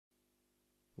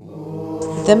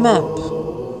The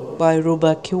Map by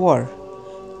Ruba Qewar.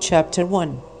 Chapter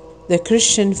 1. The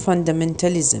Christian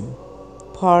Fundamentalism.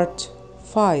 Part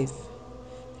 5.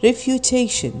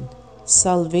 Refutation.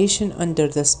 Salvation under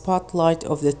the spotlight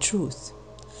of the truth.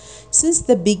 Since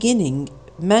the beginning,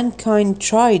 mankind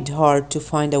tried hard to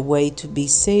find a way to be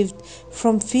saved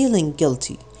from feeling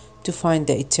guilty, to find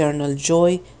the eternal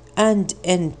joy and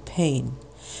end pain.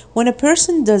 When a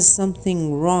person does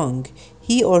something wrong,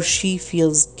 he or she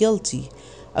feels guilty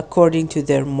according to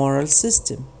their moral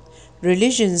system.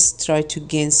 Religions try to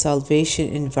gain salvation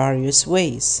in various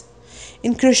ways.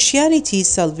 In Christianity,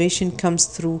 salvation comes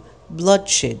through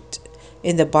bloodshed.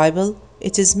 In the Bible,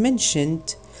 it is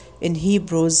mentioned in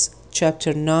Hebrews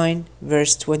chapter 9,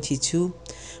 verse 22,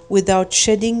 "Without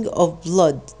shedding of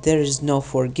blood there is no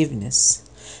forgiveness."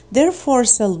 Therefore,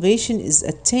 salvation is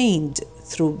attained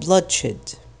through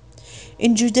bloodshed.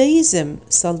 In Judaism,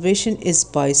 salvation is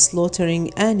by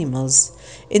slaughtering animals.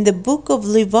 In the book of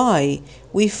Levi,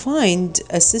 we find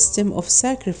a system of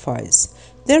sacrifice.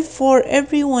 Therefore,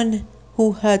 everyone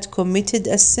who had committed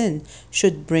a sin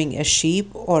should bring a sheep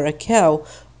or a cow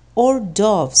or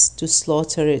doves to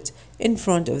slaughter it in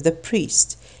front of the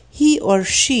priest. He or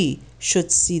she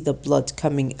should see the blood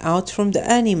coming out from the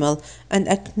animal and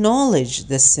acknowledge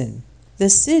the sin. The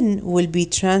sin will be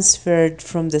transferred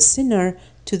from the sinner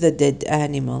to the dead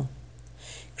animal.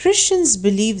 Christians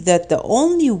believe that the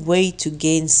only way to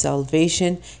gain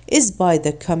salvation is by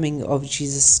the coming of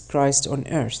Jesus Christ on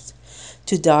earth,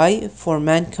 to die for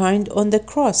mankind on the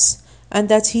cross, and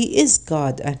that he is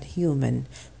God and human,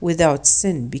 without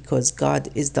sin, because God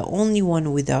is the only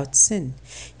one without sin.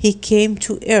 He came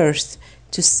to earth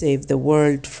to save the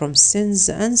world from sins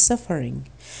and suffering.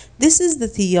 This is the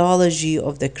theology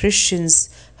of the Christians.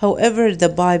 However, the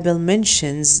Bible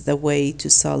mentions the way to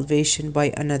salvation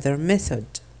by another method.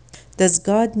 Does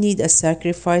God need a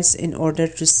sacrifice in order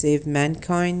to save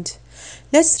mankind?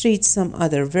 Let's read some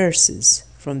other verses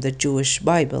from the Jewish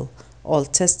Bible,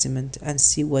 Old Testament, and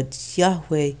see what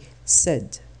Yahweh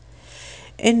said.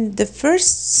 In the 1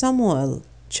 Samuel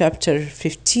chapter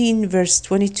 15, verse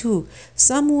 22,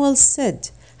 Samuel said,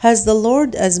 "Has the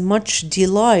Lord as much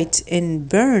delight in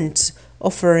burnt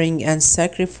offering and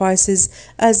sacrifices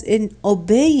as in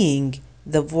obeying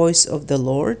the voice of the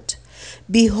Lord?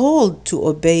 Behold, to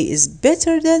obey is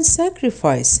better than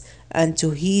sacrifice, and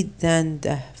to heed than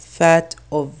the fat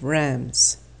of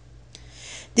rams."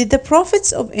 Did the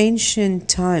prophets of ancient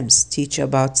times teach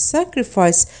about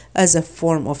sacrifice as a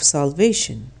form of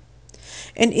salvation?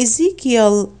 In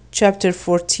Ezekiel chapter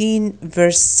 14,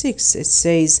 verse 6, it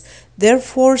says,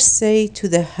 "Therefore say to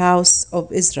the house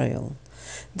of Israel,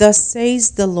 Thus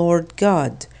says the Lord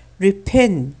God,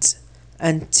 repent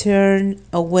and turn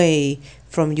away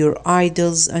from your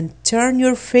idols and turn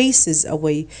your faces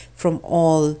away from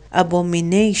all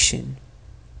abomination."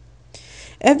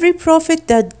 Every prophet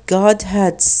that God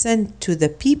had sent to the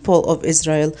people of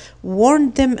Israel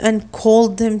warned them and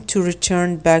called them to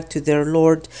return back to their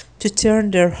Lord, to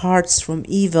turn their hearts from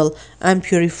evil and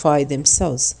purify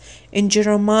themselves. In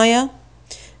Jeremiah,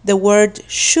 the word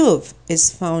shuv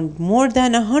is found more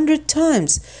than 100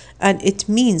 times, and it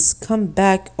means come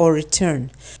back or return.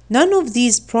 None of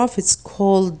these prophets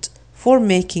called for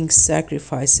making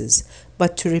sacrifices,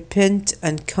 but to repent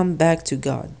and come back to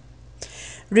God.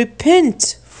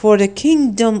 Repent, for the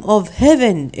kingdom of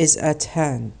heaven is at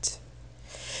hand.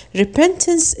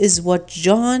 Repentance is what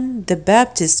John the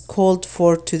Baptist called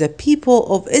for to the people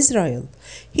of Israel.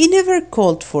 He never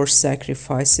called for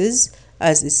sacrifices,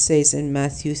 as it says in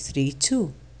Matthew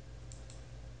 3:2.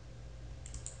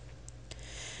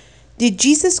 Did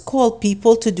Jesus call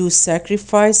people to do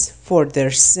sacrifice for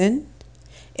their sin?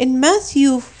 In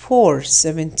Matthew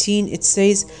 4:17 it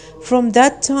says, "From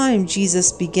that time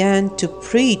Jesus began to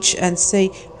preach and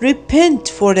say, Repent,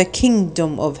 for the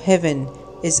kingdom of heaven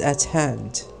is at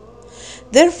hand."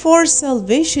 Therefore,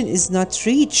 salvation is not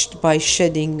reached by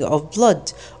shedding of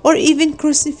blood or even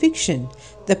crucifixion.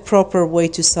 The proper way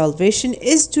to salvation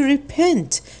is to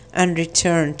repent and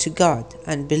return to God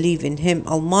and believe in Him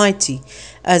Almighty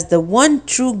as the one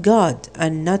true God,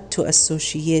 and not to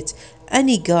associate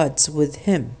any gods with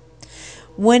Him.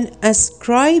 When a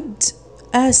scribe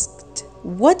asked,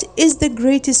 "What is the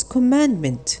greatest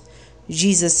commandment?"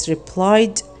 Jesus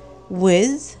replied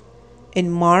with,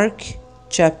 in Mark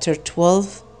chapter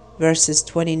 12, verses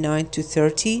 29 to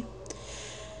 30,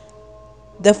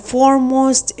 "The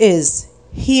foremost is,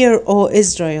 Hear, O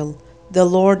Israel, the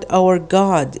Lord our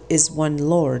God is one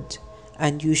Lord,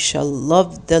 and you shall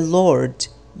love the Lord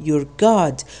your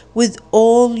God with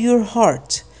all your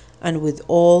heart, and with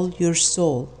all your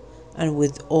soul, and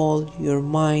with all your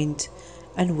mind,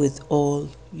 and with all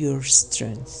your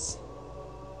strength.